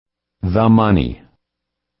The money.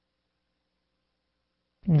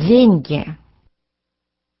 Деньги.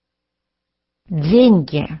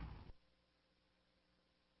 Деньги.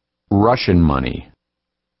 Russian money.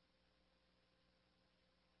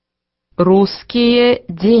 Русские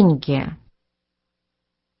деньги.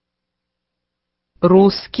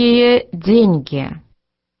 Русские деньги.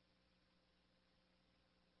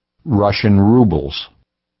 Russian rubles.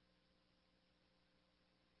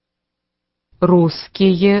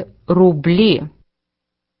 Русские рубли.